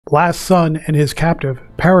Last Son and his captive,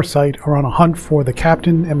 Parasite, are on a hunt for the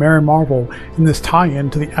Captain and Mary Marvel in this tie-in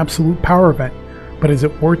to the Absolute Power event. But is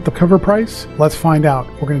it worth the cover price? Let's find out.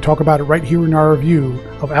 We're going to talk about it right here in our review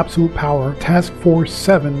of Absolute Power Task Force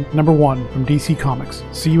VII #1 from DC Comics.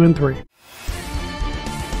 See you in 3.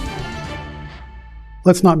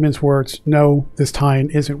 Let's not mince words. No, this tie-in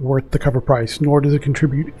isn't worth the cover price, nor does it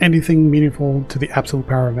contribute anything meaningful to the Absolute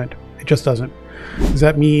Power event. It just doesn't. Does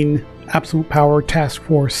that mean Absolute Power Task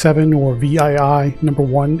Force VII or VII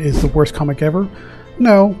 #1 is the worst comic ever?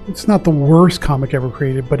 No, it's not the worst comic ever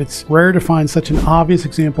created, but it's rare to find such an obvious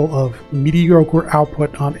example of mediocre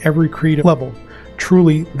output on every creative level.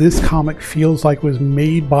 Truly, this comic feels like it was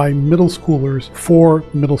made by middle schoolers for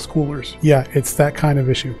middle schoolers. Yeah, it's that kind of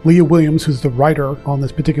issue. Leah Williams, who's the writer on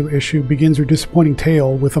this particular issue, begins her disappointing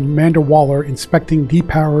tale with Amanda Waller inspecting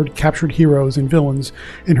depowered, captured heroes and villains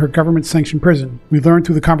in her government-sanctioned prison. We learn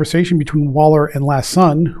through the conversation between Waller and Last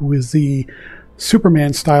Son, who is the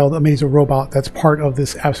Superman-styled Amazo robot that's part of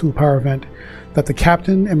this Absolute Power event, that the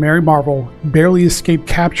Captain and Mary Marvel barely escaped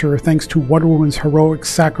capture thanks to Wonder Woman's heroic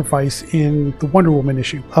sacrifice in the Wonder Woman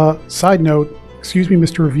issue. Side note, excuse me,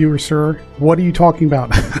 Mr. Reviewer, sir, what are you talking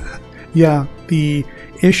about? Yeah, the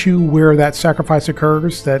issue where that sacrifice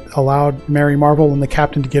occurs that allowed Mary Marvel and the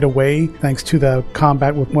Captain to get away thanks to the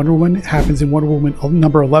combat with Wonder Woman happens in Wonder Woman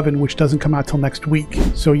 #11, which doesn't come out till next week.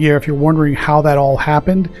 So yeah, if you're wondering how that all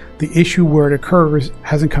happened, the issue where it occurs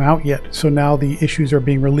hasn't come out yet. So now the issues are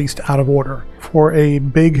being released out of order. For a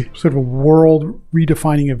big sort of world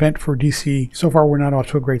redefining event for DC, so far we're not off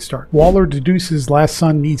to a great start. Waller deduces Last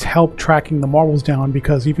Son needs help tracking the Marvels down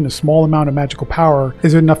because even a small amount of magical power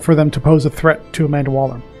is enough for them to pose a threat to Amanda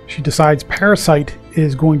Waller. She decides Parasite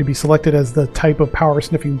is going to be selected as the type of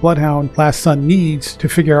power-sniffing bloodhound Last Son needs to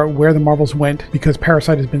figure out where the Marvels went, because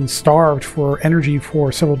Parasite has been starved for energy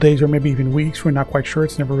for several days or maybe even weeks. We're not quite sure.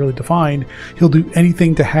 It's never really defined. He'll do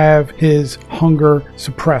anything to have his hunger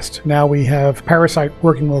suppressed. Now we have Parasite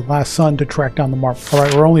working with Last Son to track down the Marvels.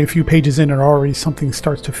 Alright, we're only a few pages in and already something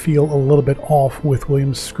starts to feel a little bit off with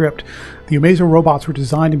Williams' script. The Amazo robots were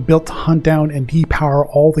designed and built to hunt down and depower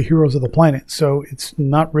all the heroes of the planet, so it's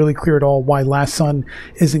not really clear at all why Last Son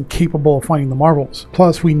isn't capable of finding the Marvels.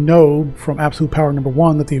 Plus, we know from Absolute Power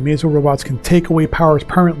 #1 that the Amazo robots can take away powers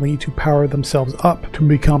permanently to power themselves up to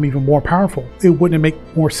become even more powerful. Wouldn't it make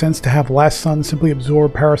more sense to have Last Son simply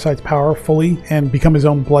absorb Parasite's power fully and become his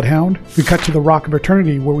own bloodhound? We cut to the Rock of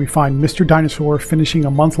Eternity, where we find Mr. Dinosaur finishing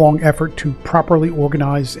a month-long effort to properly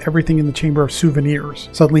organize everything in the Chamber of Souvenirs.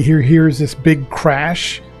 Suddenly he hears this big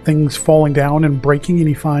crash, things falling down and breaking, and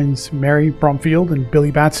he finds Mary Bromfield and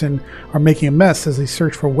Billy Batson are making a mess as they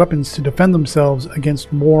search for weapons to defend themselves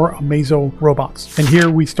against more Amazo robots. And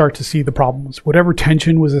here we start to see the problems. Whatever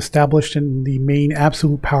tension was established in the main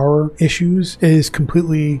Absolute Power issues is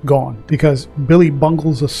completely gone, because Billy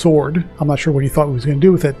bungles a sword. I'm not sure what he thought he was going to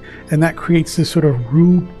do with it, and that creates this sort of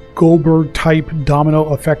Rube Goldberg type domino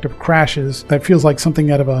effect of crashes that feels like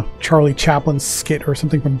something out of a Charlie Chaplin skit or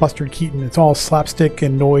something from Buster Keaton. It's all slapstick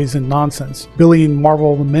and noise and nonsense. Billy and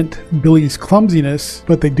Marvel lament Billy's clumsiness,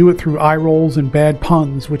 but they do it through eye rolls and bad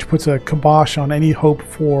puns, which puts a kibosh on any hope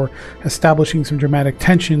for establishing some dramatic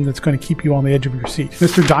tension that's going to keep you on the edge of your seat.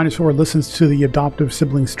 Mr. Dinosaur listens to the adoptive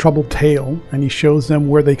siblings' troubled tale, and he shows them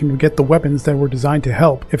where they can get the weapons that were designed to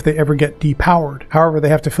help if they ever get depowered. However, they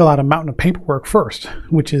have to fill out a mountain of paperwork first,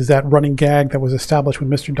 which is that running gag that was established when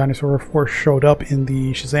Mr. Dinosaur first showed up in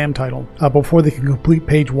the Shazam title. Before they can complete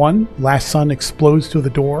page 1, Last Son explodes through the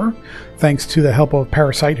door, thanks to the help of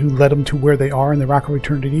Parasite, who led him to where they are in the Rock of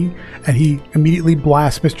Eternity, and he immediately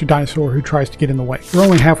blasts Mr. Dinosaur, who tries to get in the way. We're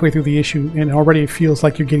only halfway through the issue, and already it feels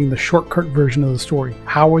like you're getting the shortcut version of the story.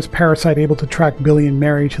 How was Parasite able to track Billy and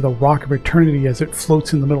Mary to the Rock of Eternity as it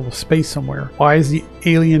floats in the middle of space somewhere? Why is the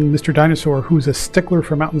alien Mr. Dinosaur, who's a stickler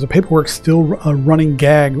for mountains of paperwork, still a running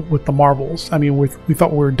gag with the Marvels? I mean, we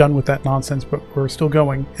thought we were done with that nonsense, but we're still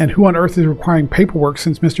going. And who on earth is requiring paperwork,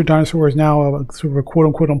 since Mr. Dinosaur is now a sort of a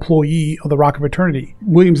quote-unquote employee of the Rock of Eternity?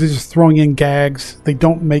 Williams is just throwing in gags. They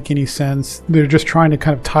don't make any sense. They're just trying to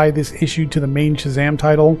kind of tie this issue to the main Shazam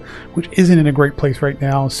title, which isn't in a great place right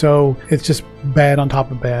now, so it's just bad on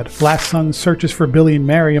top of bad. Last Son searches for Billy and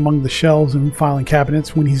Mary among the shelves and filing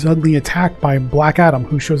cabinets when he's suddenly attacked by Black Adam,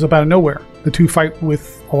 who shows up out of nowhere. The two fight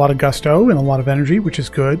with a lot of gusto and a lot of energy, which is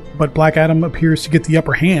good, but Black Adam appears to get the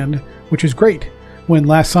upper hand, which is great, when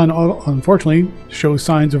Last Son unfortunately shows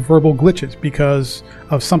signs of verbal glitches because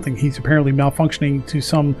of something. He's apparently malfunctioning to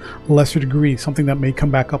some lesser degree, something that may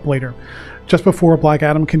come back up later. Just before Black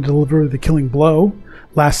Adam can deliver the killing blow,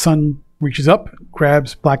 Last Son reaches up,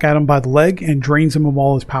 grabs Black Adam by the leg, and drains him of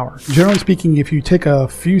all his power. Generally speaking, if you take a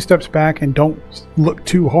few steps back and don't look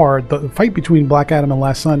too hard, the fight between Black Adam and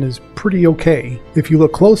Last Son is pretty okay. If you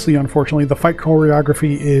look closely, unfortunately, the fight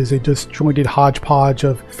choreography is a disjointed hodgepodge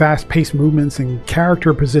of fast-paced movements and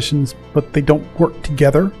character positions, but they don't work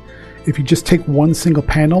together. If you just take one single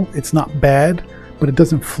panel, it's not bad, but it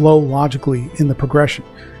doesn't flow logically in the progression.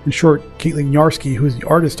 In short, Caitlin Yarsky, who is the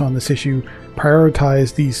artist on this issue,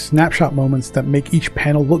 prioritized these snapshot moments that make each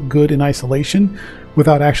panel look good in isolation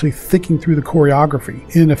without actually thinking through the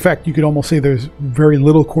choreography. In effect, you could almost say there's very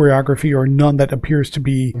little choreography or none that appears to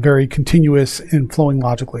be very continuous and flowing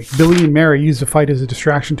logically. Billy and Mary use the fight as a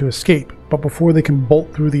distraction to escape, but before they can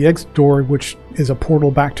bolt through the exit door, which is a portal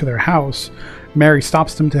back to their house, Mary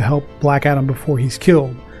stops them to help Black Adam before he's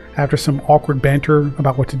killed. After some awkward banter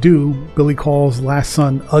about what to do, Billy calls Last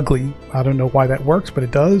Son ugly. I don't know why that works, but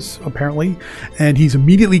it does, apparently. And he's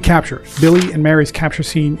immediately captured. Billy and Mary's capture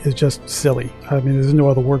scene is just silly. I mean, there's no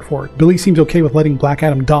other word for it. Billy seems okay with letting Black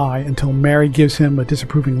Adam die until Mary gives him a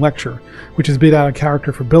disapproving lecture, which is a bit out of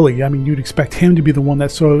character for Billy. I mean, you'd expect him to be the one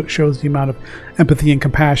that shows the amount of empathy and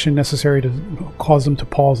compassion necessary to cause them to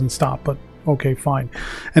pause and stop, but okay, fine.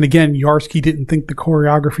 And again, Yarsky didn't think the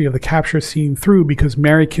choreography of the capture scene through because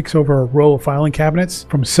Mary kicks over a row of filing cabinets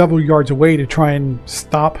from several yards away to try and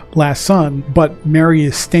stop Last Son, but Mary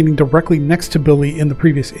is standing directly next to Billy in the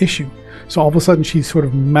previous issue. So all of a sudden she sort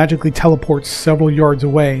of magically teleports several yards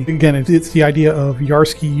away. Again, it's the idea of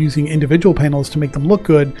Yarsky using individual panels to make them look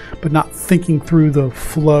good, but not thinking through the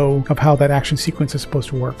flow of how that action sequence is supposed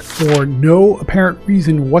to work. For no apparent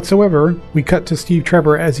reason whatsoever, we cut to Steve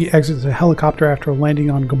Trevor as he exits a helicopter after landing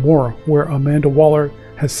on Gamora, where Amanda Waller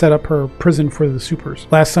has set up her prison for the supers.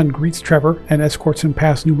 Last Son greets Trevor and escorts him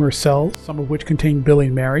past numerous cells, some of which contain Billy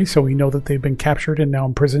and Mary, so we know that they've been captured and now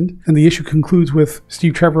imprisoned. And the issue concludes with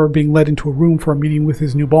Steve Trevor being led into a room for a meeting with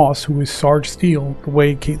his new boss, who is Sarge Steele. The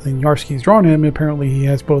way Caitlin Yarsky's drawn him, apparently he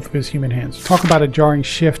has both of his human hands. Talk about a jarring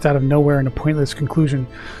shift out of nowhere and a pointless conclusion.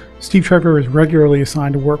 Steve Trevor is regularly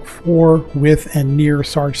assigned to work for, with, and near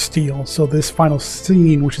Sarge Steele. So this final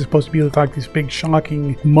scene, which is supposed to be like this big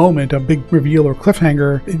shocking moment, a big reveal or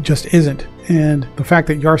cliffhanger, it just isn't. And the fact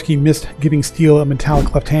that Yarsky missed giving Steele a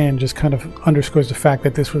metallic left hand just kind of underscores the fact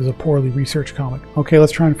that this was a poorly researched comic. Okay,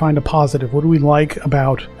 let's try and find a positive. What do we like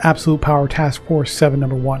about Absolute Power Task Force 7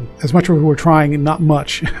 #1? As much as we're trying, not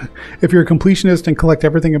much. If you're a completionist and collect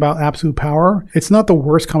everything about Absolute Power, it's not the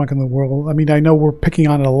worst comic in the world. I mean, I know we're picking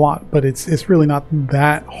on it a lot, but it's really not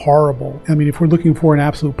that horrible. I mean, if we're looking for an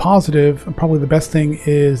absolute positive, probably the best thing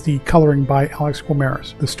is the coloring by Alex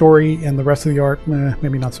Guimarães. The story and the rest of the art,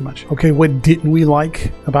 maybe not so much. Okay, what didn't we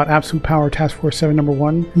like about Absolute Power Task Force 7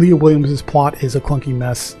 #1? Leah Williams' plot is a clunky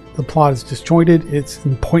mess. The plot is disjointed, it's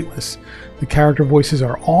pointless. The character voices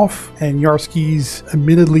are off, and Yarsky's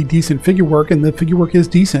admittedly decent figure work, and the figure work is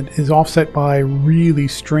decent, is offset by really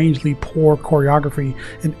strangely poor choreography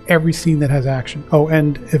in every scene that has action. Oh,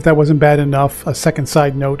 and if that wasn't bad enough, a second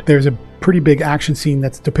side note, there's a pretty big action scene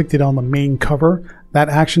that's depicted on the main cover. That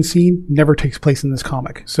action scene never takes place in this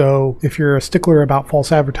comic. So if you're a stickler about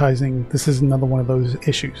false advertising, this is another one of those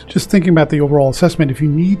issues. Just thinking about the overall assessment, if you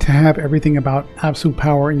need to have everything about Absolute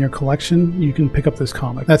Power in your collection, you can pick up this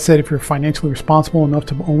comic. That said, if you're financially responsible enough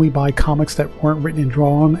to only buy comics that weren't written and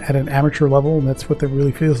drawn at an amateur level, and that's what it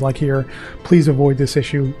really feels like here, please avoid this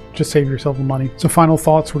issue. Just save yourself the money. So final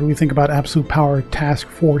thoughts, what do we think about Absolute Power Task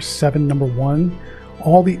Force 7 #1?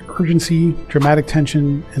 All the urgency, dramatic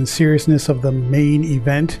tension, and seriousness of the main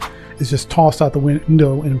event is just tossed out the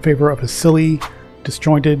window in favor of a silly,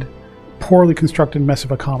 disjointed, poorly constructed mess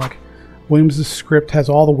of a comic. Williams' script has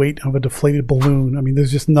all the weight of a deflated balloon. I mean,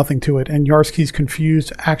 there's just nothing to it. And Yarsky's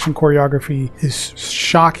confused action choreography is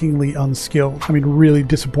shockingly unskilled. I mean, really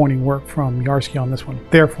disappointing work from Yarsky on this one.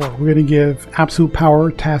 Therefore, we're going to give Absolute Power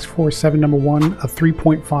Task Force 7 #1 a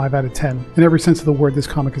 3.5 out of 10. In every sense of the word, this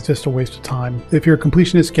comic is just a waste of time. If you're a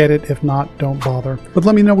completionist, get it. If not, don't bother. But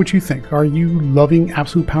let me know what you think. Are you loving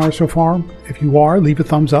Absolute Power so far? If you are, leave a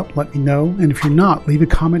thumbs up. Let me know. And if you're not, leave a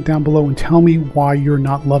comment down below and tell me why you're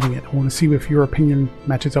not loving it. I want to see if your opinion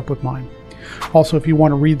matches up with mine. Also, if you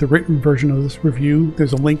want to read the written version of this review,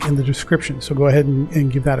 there's a link in the description, so go ahead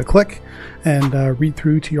and give that a click and read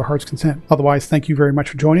through to your heart's content. Otherwise, thank you very much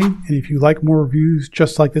for joining, and if you like more reviews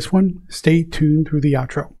just like this one, stay tuned through the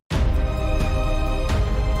outro.